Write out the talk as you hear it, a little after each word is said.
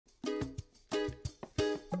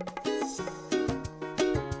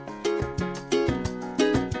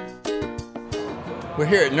We're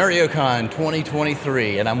here at NerdioCon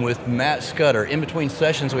 2023, and I'm with Matt Scudder. In between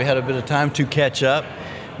sessions, we had a bit of time to catch up.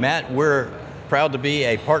 Matt, we're proud to be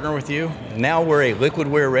a partner with you. Now we're a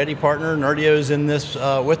Liquidware Ready partner. Nerdio's in this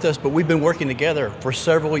with us, but we've been working together for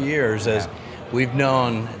several years as we've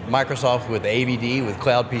known Microsoft with AVD, with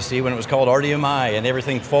Cloud PC, when it was called RDMI and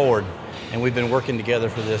everything forward, and we've been working together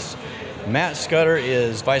for this. Matt Scudder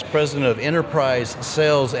is Vice President of Enterprise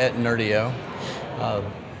Sales at Nerdio.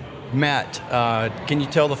 Matt, can you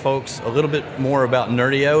tell the folks a little bit more about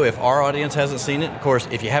Nerdio if our audience hasn't seen it? Of course,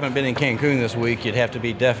 if you haven't been in Cancun this week, you'd have to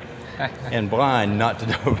be deaf and blind not to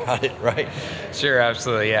know about it, right? Sure,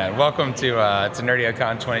 absolutely, yeah. Welcome to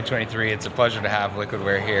NerdioCon 2023. It's a pleasure to have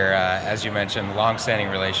Liquidware here. As you mentioned, long-standing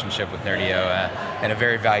relationship with Nerdio and a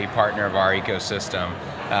very valued partner of our ecosystem.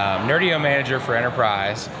 Nerdio Manager for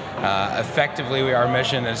Enterprise. Effectively, our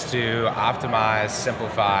mission is to optimize,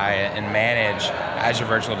 simplify, and manage Azure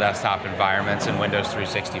Virtual Desktop environments in Windows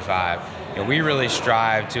 365. We really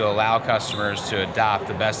strive to allow customers to adopt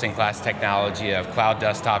the best-in-class technology of cloud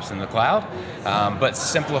desktops in the cloud, but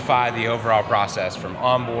simplify the overall process from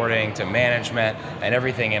onboarding to management and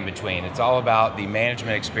everything in between. It's all about the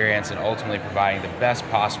management experience and ultimately providing the best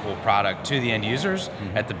possible product to the end users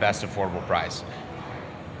at the best affordable price.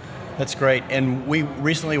 That's great, and we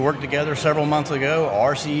recently worked together several months ago.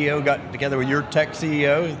 Our CEO got together with your tech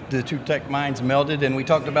CEO, the two tech minds melded, and we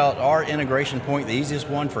talked about our integration point. The easiest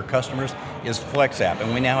one for customers is FlexApp,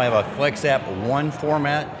 and we now have a FlexApp 1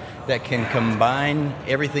 format that can combine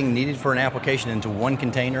everything needed for an application into one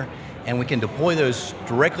container, and we can deploy those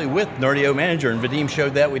directly with Nerdio Manager, and Vadim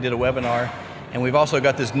showed that. We did a webinar. And we've also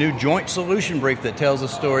got this new joint solution brief that tells a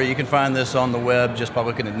story. You can find this on the web just by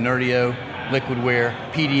looking at Nerdio, Liquidware,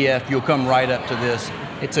 PDF. You'll come right up to this.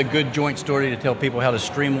 It's a good joint story to tell people how to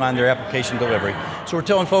streamline their application delivery. So we're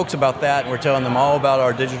telling folks about that, and we're telling them all about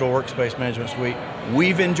our digital workspace management suite.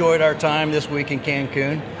 We've enjoyed our time this week in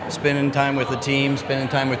Cancun, spending time with the team, spending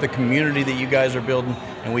time with the community that you guys are building,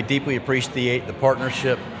 and we deeply appreciate the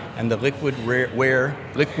partnership and the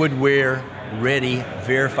Liquidware Ready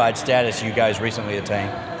Verified status you guys recently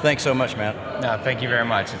attained. Thanks so much, Matt. No, thank you very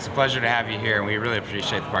much. It's a pleasure to have you here, and we really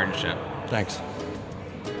appreciate the partnership. Thanks.